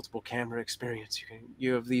you a multiple camera experience.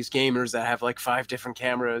 You have these gamers that have like 5 different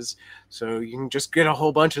cameras, so you can just get a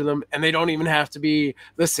whole bunch of them, and they don't even have to be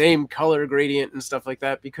the same color gradient and stuff like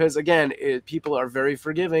that, because again, people are very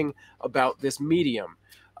forgiving about this medium.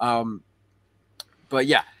 But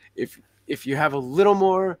yeah, if you have a little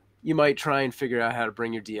more, you might try and figure out how to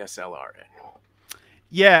bring your DSLR in.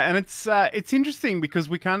 Yeah, and it's interesting because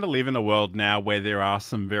we kind of live in a world now where there are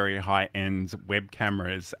some very high-end web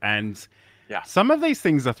cameras, and Yeah. some of these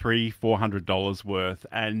things are $300-400 worth.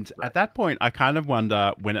 And Right. at that point, I kind of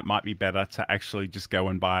wonder when it might be better to actually just go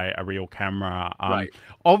and buy a real camera. Right.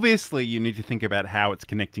 Obviously, you need to think about how it's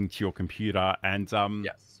connecting to your computer, and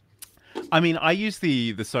Yes. I mean, I use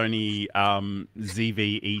the Sony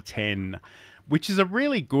ZV-E10, which is a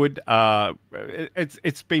really good.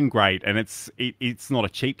 It's been great, and it's not a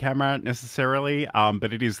cheap camera necessarily,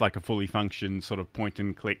 but it is like a fully functioned sort of point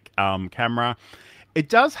and click camera. It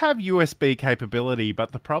does have USB capability,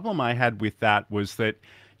 but the problem I had with that was that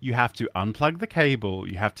you have to unplug the cable,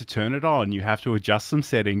 you have to turn it on, you have to adjust some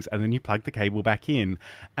settings, and then you plug the cable back in.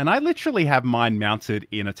 And I literally have mine mounted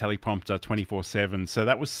in a teleprompter 24/7, so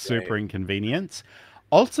that was super inconvenient.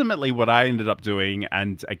 ultimately what I ended up doing,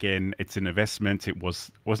 and again, it's an investment. It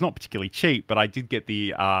was not particularly cheap, but I did get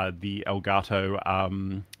the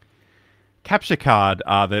Elgato capture card,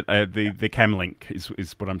 that the Camlink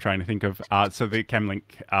is what I'm trying to think of. So the Camlink,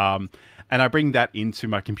 and I bring that into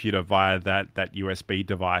my computer via that USB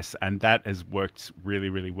device, and that has worked really,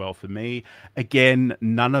 really well for me. Again,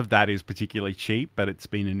 none of that is particularly cheap, but it's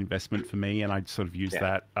been an investment for me, and I sort of use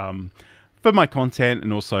that for my content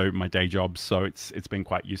and also my day job. So it's been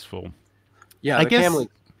quite useful. Yeah, I the guess. Camlink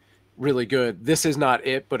really good. This is not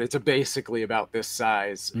it, but it's basically about this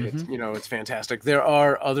size. It's, Hmm. you know, it's fantastic. There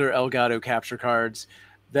are other Elgato capture cards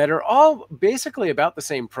that are all basically about the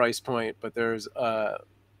same price point, but there's God,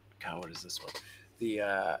 what is this one? The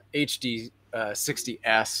HD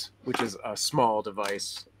 60S, which is a small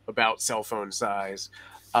device about cell phone size,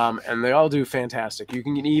 and they all do fantastic. You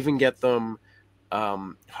can even get them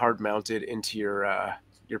hard mounted into your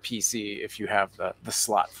PC if you have the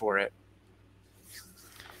slot for it.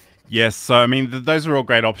 Yes, so I mean those are all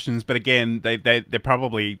great options, but again, they're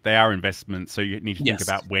probably they are investments, so you need to think Yes.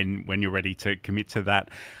 about when you're ready to commit to that.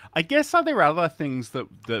 I guess are there other things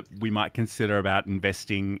that we might consider about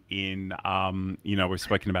investing in? You know, we've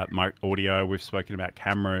spoken about my audio, we've spoken about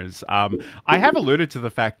cameras. I have alluded to the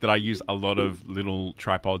fact that I use a lot of little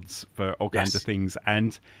tripods for all kinds of Yes. things,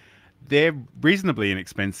 and they're reasonably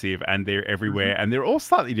inexpensive and they're Hmm. everywhere and they're all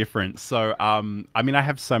slightly different. So, I mean, I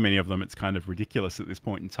have so many of them, it's kind of ridiculous at this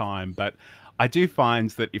point in time. But I do find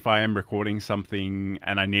that if I am recording something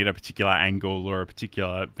and I need a particular angle or a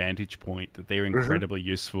particular vantage point, that they're Hmm. incredibly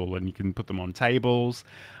useful and you can put them on tables.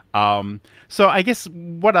 So, I guess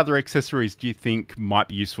what other accessories do you think might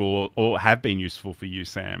be useful or have been useful for you,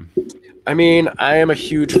 Sam? I mean, I am a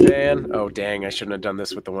huge fan. Oh, dang, I shouldn't have done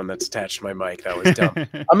this with the one that's attached to my mic. That was dumb.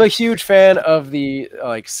 I'm a huge fan of the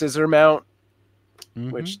like scissor mount,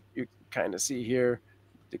 Hmm. which you kind of see here.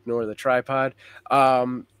 Ignore the tripod.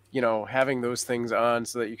 You know, having those things on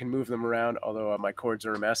so that you can move them around. Although my cords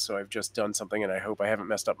are a mess, so I've just done something, and I hope I haven't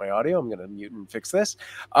messed up my audio. I'm gonna mute and fix this.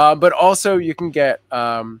 But also, you can get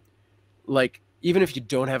like even if you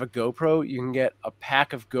don't have a GoPro, you can get a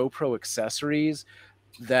pack of GoPro accessories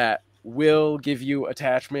that will give you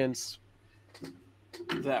attachments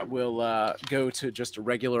that will go to just a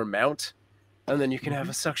regular mount, and then you can have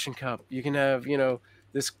Hmm. a suction cup. You can have, you know,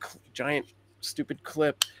 this giant stupid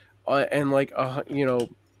clip, and like you know,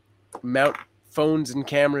 mount phones and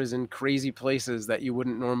cameras in crazy places that you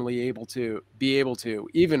wouldn't normally be able to,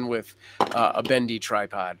 even with a bendy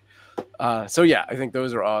tripod. So yeah, I think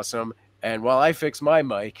those are awesome. And while I fix my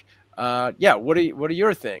mic, yeah, what are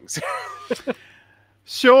your things?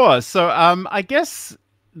 Sure. So, I guess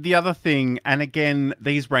the other thing, and again,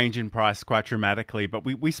 these range in price quite dramatically, but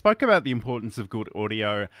we spoke about the importance of good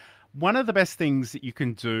audio. One of the best things that you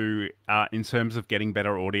can do in terms of getting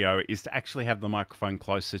better audio is to actually have the microphone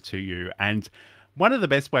closer to you. And one of the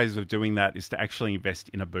best ways of doing that is to actually invest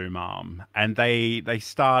in a boom arm. And they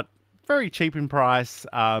start very cheap in price.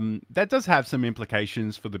 That does have some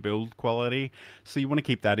implications for the build quality, so you want to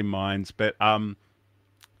keep that in mind. But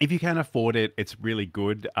if you can afford it, it's really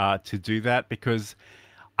good to do that because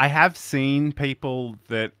I have seen people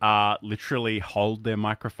that literally hold their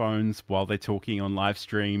microphones while they're talking on live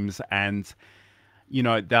streams, and you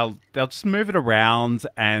know they'll just move it around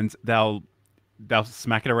and they'll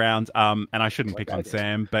smack it around. And I shouldn't Like pick I on did.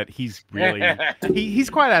 Sam, but he's really he's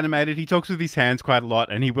quite animated. He talks with his hands quite a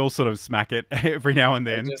lot, and he will sort of smack it every now and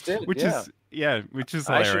I then, just did, which yeah. is yeah, which is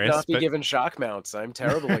I should hilarious. not be But given shock mounts. I'm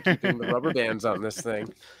terrible at keeping the rubber bands on this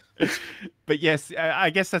thing. but yes, I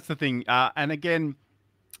guess that's the thing. And again,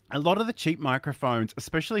 a lot of the cheap microphones,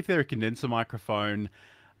 especially if they're a condenser microphone,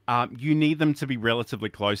 you need them to be relatively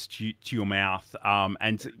close to your mouth.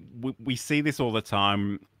 And we see this all the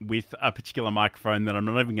time with a particular microphone that I'm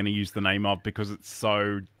not even going to use the name of because it's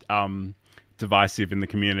so divisive in the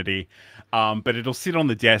community. But it'll sit on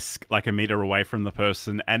the desk like a meter away from the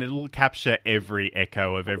person, and it'll capture every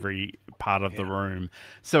echo of every part of the Yeah. room.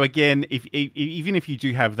 So again, if even if you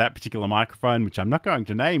do have that particular microphone, which I'm not going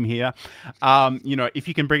to name here, you know, if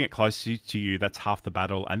you can bring it close to you, that's half the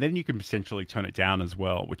battle, and then you can potentially turn it down as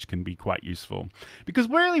well, which can be quite useful. Because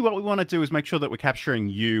really, what we want to do is make sure that we're capturing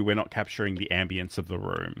you, we're not capturing the ambience of the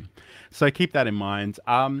room. So keep that in mind.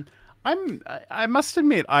 I must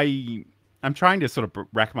admit, I'm trying to sort of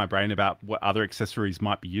rack my brain about what other accessories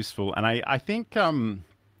might be useful, and I think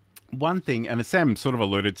one thing, and Sam sort of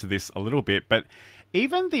alluded to this a little bit, but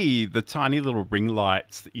even the tiny little ring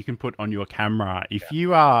lights that you can put on your camera, if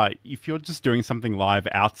you're just doing something live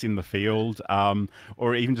out in the field,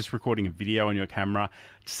 or even just recording a video on your camera,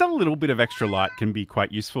 just a little bit of extra light can be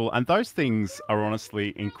quite useful. And those things are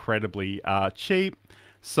honestly incredibly cheap.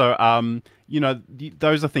 So,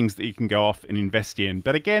 those are things that you can go off and invest in.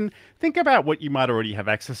 But again, think about what you might already have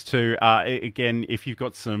access to. Again, if you've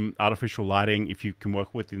got some artificial lighting, if you can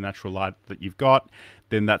work with the natural light that you've got,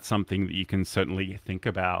 then that's something that you can certainly think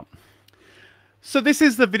about. So this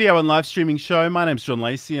is the video and live streaming show. My name's John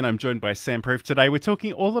Lacey, and I'm joined by Sam Proof. Today we're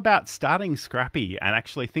talking all about starting Scrappy and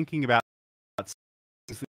actually thinking about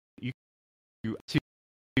things that you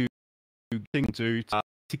can do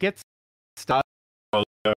to get started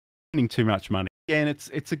without spending too much money. Again,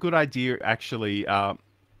 it's a good idea actually.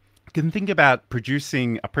 You can think about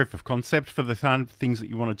producing a proof of concept for the kind of things that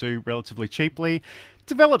you want to do relatively cheaply.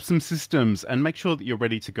 Develop some systems and make sure that you're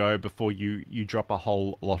ready to go before you drop a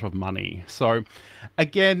whole lot of money. So,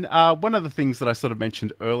 again, one of the things that I sort of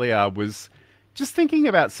mentioned earlier was just thinking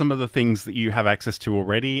about some of the things that you have access to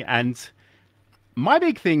already. And my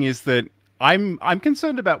big thing is that I'm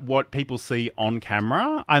concerned about what people see on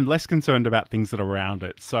camera. I'm less concerned about things that are around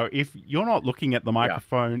it. So if you're not looking at the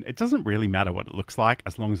microphone, it doesn't really matter what it looks like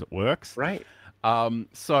as long as it works. Right.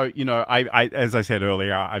 So I as I said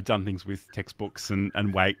earlier, I've done things with textbooks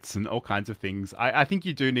and weights and all kinds of things. I think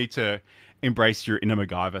you do need to embrace your inner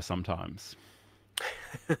MacGyver sometimes.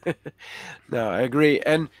 No, I agree.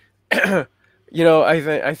 And I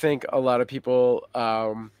think a lot of people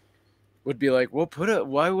would be like, well,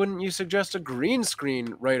 why wouldn't you suggest a green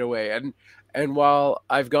screen right away? And while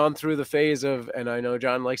I've gone through the phase of, and I know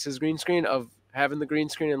John likes his green screen, of having the green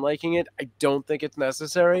screen and liking it, I don't think it's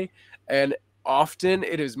necessary. And often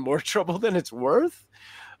it is more trouble than it's worth.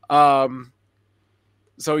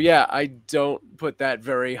 So yeah, I don't put that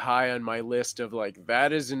very high on my list of like,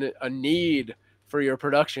 that isn't a need for your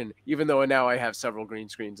production, even though now I have several green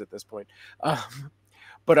screens at this point.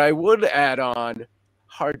 But I would add on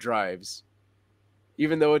hard drives.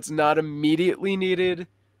 Even though it's not immediately needed,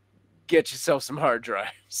 get yourself some hard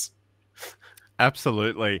drives.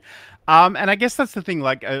 Absolutely. And I guess that's the thing,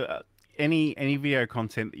 like any video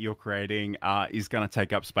content that you're creating is going to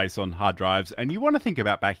take up space on hard drives, and you want to think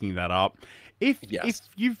about backing that up. If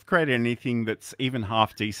you've created anything that's even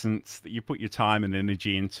half decent that you put your time and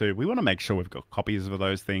energy into, we want to make sure we've got copies of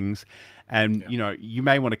those things. And you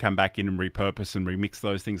may want to come back in and repurpose and remix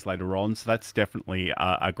those things later on. So that's definitely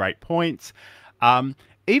a great point.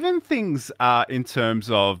 Even things in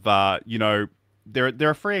terms of there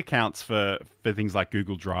are free accounts for things like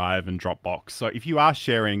Google Drive and Dropbox. So if you are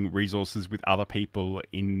sharing resources with other people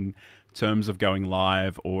in terms of going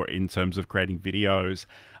live or in terms of creating videos,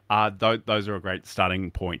 those are a great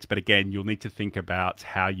starting point. But again, you'll need to think about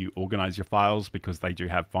how you organize your files because they do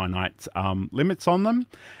have finite limits on them.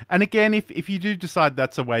 And again, if you do decide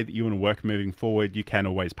that's a way that you want to work moving forward, you can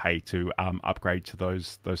always pay to upgrade to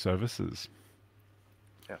those services.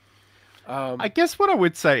 I guess what I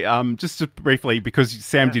would say, just to briefly, because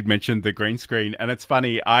Sam did mention the green screen, and it's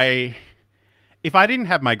funny, if I didn't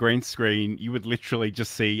have my green screen, you would literally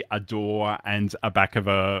just see a door and a back of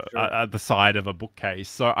the side of a bookcase.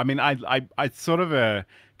 So I mean, I sort of a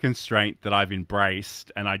constraint that I've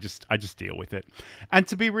embraced, and I just deal with it. And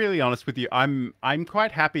to be really honest with you, I'm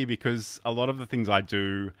quite happy because a lot of the things I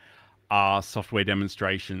do are software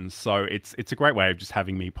demonstrations. So it's a great way of just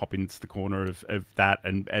having me pop into the corner of that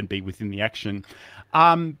and be within the action.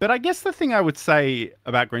 But I guess the thing I would say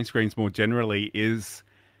about green screens more generally is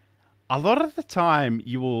a lot of the time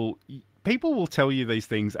people will tell you these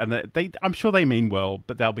things and I'm sure they mean well,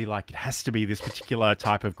 but they'll be like, it has to be this particular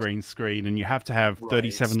type of green screen and you have to have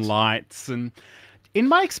 37 lights. And in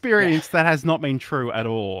my experience, that has not been true at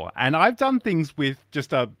all. And I've done things with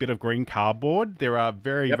just a bit of green cardboard. There are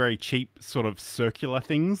very, very cheap sort of circular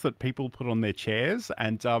things that people put on their chairs.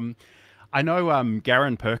 And I know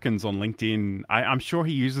Garen Perkins on LinkedIn, I'm sure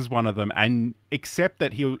he uses one of them. And except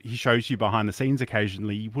that he shows you behind the scenes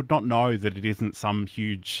occasionally, you would not know that it isn't some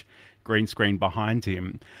huge green screen behind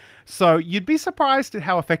him. So you'd be surprised at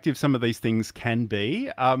how effective some of these things can be.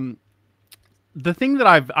 The thing that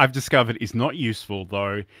I've discovered is not useful,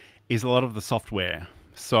 though, is a lot of the software.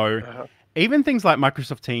 So even things like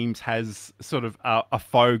Microsoft Teams has sort of a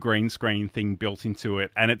faux green screen thing built into it,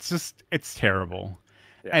 and it's terrible.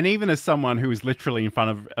 Yeah. And even as someone who is literally in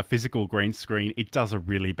front of a physical green screen, it does a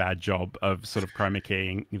really bad job of sort of chroma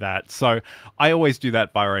keying that. So I always do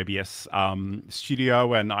that via OBS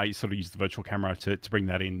Studio, and I sort of use the virtual camera to bring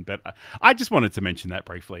that in. But I just wanted to mention that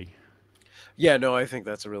briefly. Yeah, no, I think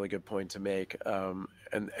that's a really good point to make.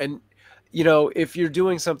 And if you're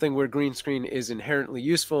doing something where green screen is inherently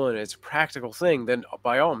useful and it's a practical thing, then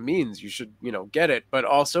by all means you should, get it. But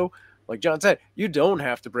also, like John said, you don't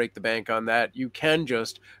have to break the bank on that. You can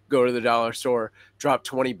just go to the dollar store, drop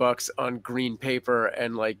 $20 on green paper,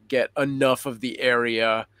 and like get enough of the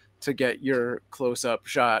area to get your close-up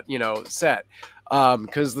shot, set.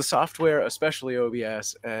 Because the software, especially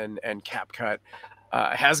OBS and CapCut,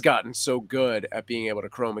 has gotten so good at being able to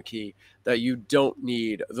chroma key that you don't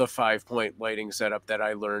need the 5-point lighting setup that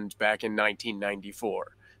I learned back in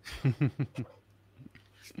 1994.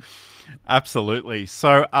 Absolutely.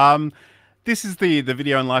 So, this is the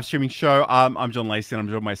video and live streaming show. I'm John Lacey, and I'm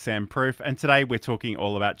joined by Sam Proof. And today we're talking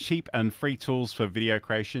all about cheap and free tools for video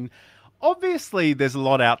creation. Obviously, there's a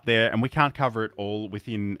lot out there, and we can't cover it all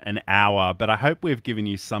within an hour. But I hope we've given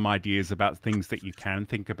you some ideas about things that you can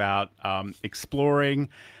think about exploring.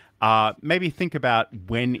 Maybe think about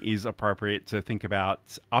when is appropriate to think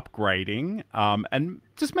about upgrading, and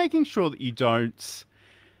just making sure that you don't.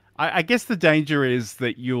 I guess the danger is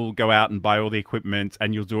that you'll go out and buy all the equipment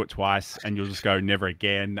and you'll do it twice and you'll just go never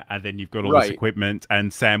again. And then you've got all this Right. equipment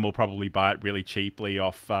and Sam will probably buy it really cheaply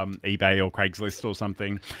off eBay or Craigslist or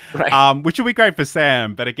something, Right. which will be great for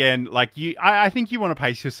Sam. But again, like I think you want to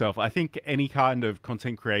pace yourself. I think any kind of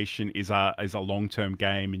content creation is a long-term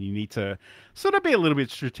game and you need to sort of be a little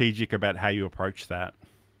bit strategic about how you approach that.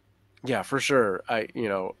 Yeah, for sure.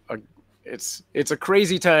 It's a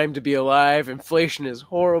crazy time to be alive. Inflation is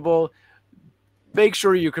horrible. Make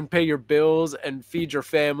sure you can pay your bills and feed your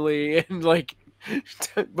family, and like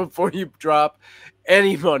before you drop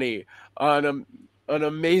any money on an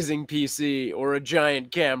amazing PC or a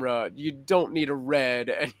giant camera. You don't need a Red,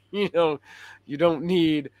 and you don't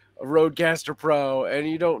need a Rodecaster Pro, and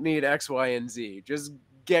you don't need X, Y, and Z. Just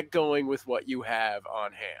get going with what you have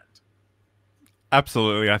on hand.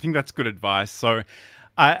 Absolutely. I think that's good advice. So,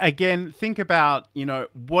 again, think about,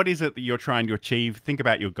 what is it that you're trying to achieve? Think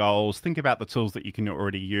about your goals. Think about the tools that you can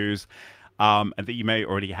already use, and that you may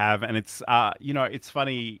already have. And it's, it's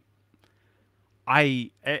funny.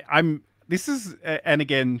 This is, and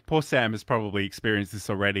again, poor Sam has probably experienced this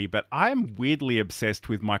already, but I'm weirdly obsessed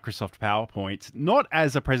with Microsoft PowerPoint, not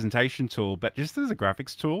as a presentation tool, but just as a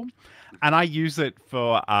graphics tool. And I use it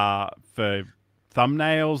for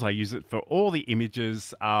thumbnails. I use it for all the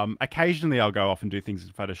images. Occasionally I'll go off and do things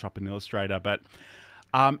in Photoshop and Illustrator, but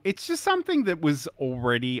it's just something that was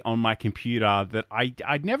already on my computer that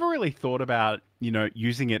I'd never really thought about,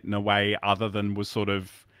 using it in a way other than was sort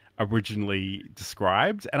of originally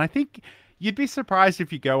described. And I think you'd be surprised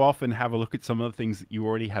if you go off and have a look at some of the things that you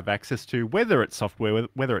already have access to, whether it's software,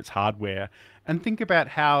 whether it's hardware, and think about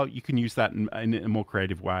how you can use that in a more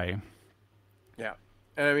creative way. Yeah.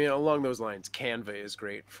 And I mean, along those lines, Canva is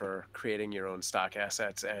great for creating your own stock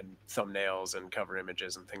assets and thumbnails and cover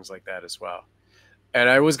images and things like that as well. And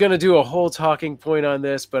I was going to do a whole talking point on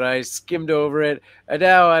this, but I skimmed over it. And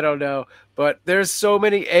now I don't know. But there's so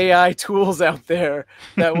many AI tools out there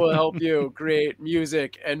that will help you create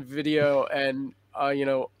music and video and,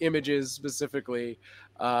 images specifically.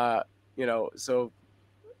 So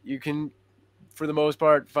you can, for the most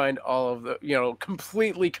part, find all of the,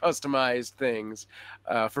 completely customized things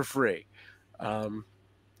for free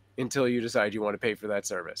until you decide you want to pay for that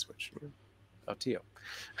service, which up to you.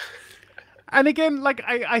 And again, like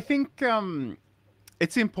I think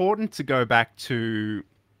it's important to go back to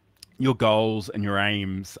your goals and your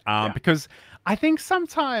aims, because I think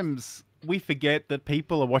sometimes we forget that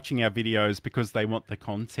people are watching our videos because they want the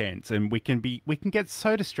content, and we can get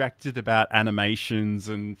so distracted about animations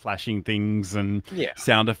and flashing things and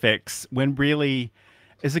sound effects when really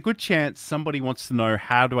there's a good chance somebody wants to know,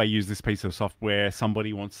 how do I use this piece of software?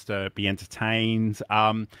 Somebody wants to be entertained.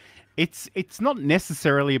 It's not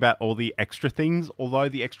necessarily about all the extra things, although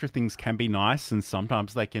the extra things can be nice and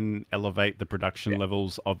sometimes they can elevate the production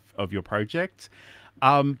levels of your project.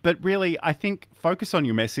 But really, I think focus on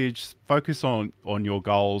your message, focus on your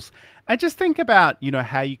goals, and just think about,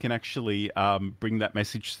 how you can actually bring that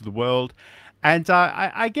message to the world. And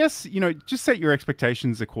I guess, just set your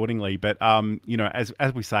expectations accordingly. But,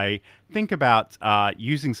 as we say, think about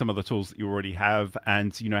using some of the tools that you already have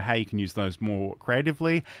and, how you can use those more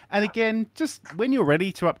creatively. And again, just when you're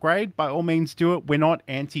ready to upgrade, by all means, do it. We're not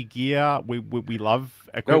anti-gear. We love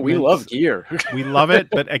equipment. No, we love gear. We love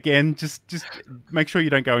it. But again, just make sure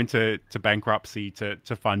you don't go into bankruptcy to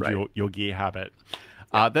fund your gear habit.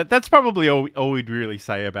 That's probably all we'd really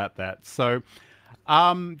say about that. So,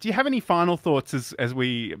 do you have any final thoughts as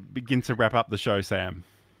we begin to wrap up the show, Sam?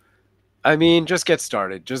 I mean, just get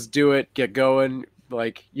started. Just do it. Get going.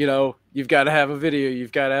 Like, you've got to have a video.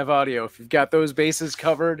 You've got to have audio. If you've got those bases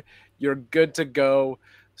covered, you're good to go.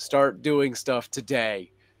 Start doing stuff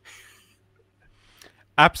today.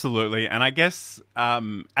 Absolutely. And I guess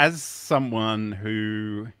as someone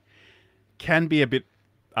who can be a bit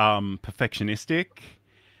perfectionistic,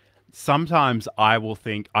 sometimes I will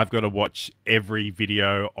think I've got to watch every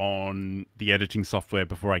video on the editing software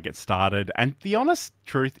before I get started. And the honest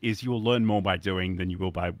truth is you will learn more by doing than you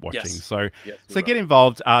will by watching. Yes. So Yes, you so will. get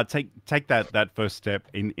involved, take that first step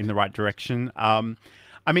in the right direction.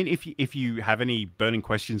 I mean, if you have any burning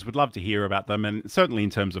questions, would love to hear about them, and certainly in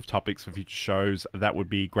terms of topics for future shows, that would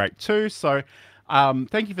be great too. So,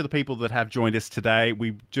 thank you for the people that have joined us today.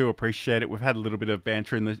 We do appreciate it. We've had a little bit of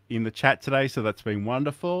banter in the chat today, so that's been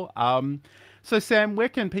wonderful. So Sam, where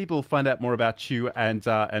can people find out more about you and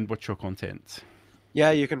what's your content?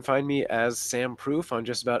 Yeah, you can find me as Sam Proof on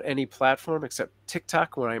just about any platform except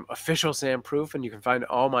TikTok, where I'm official Sam Proof, and you can find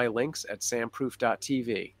all my links at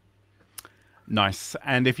samproof.tv. Nice.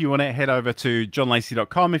 And if you want to head over to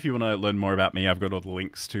johnlacey.com, if you want to learn more about me, I've got all the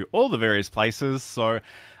links to all the various places. So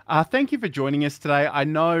thank you for joining us today. I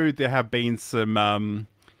know there have been some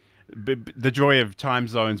the joy of time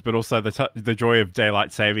zones, but also the joy of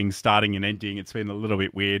daylight savings starting and ending. It's been a little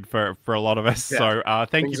bit weird for a lot of us. Yeah, So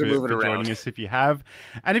thank you things are moving for around. joining us if you have.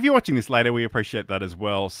 And if you're watching this later, we appreciate that as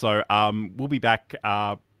well. So we'll be back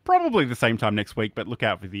probably the same time next week, but look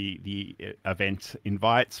out for the event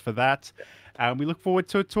invites for that. We look forward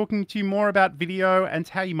to talking to you more about video and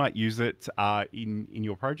how you might use it in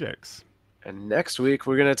your projects. And next week,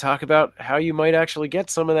 we're going to talk about how you might actually get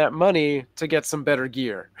some of that money to get some better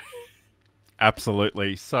gear.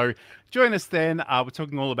 Absolutely. So join us then. We're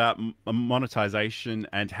talking all about monetization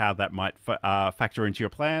and how that might factor into your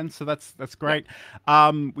plan. So that's great.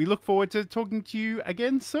 Yeah. We look forward to talking to you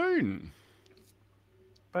again soon.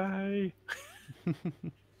 Bye.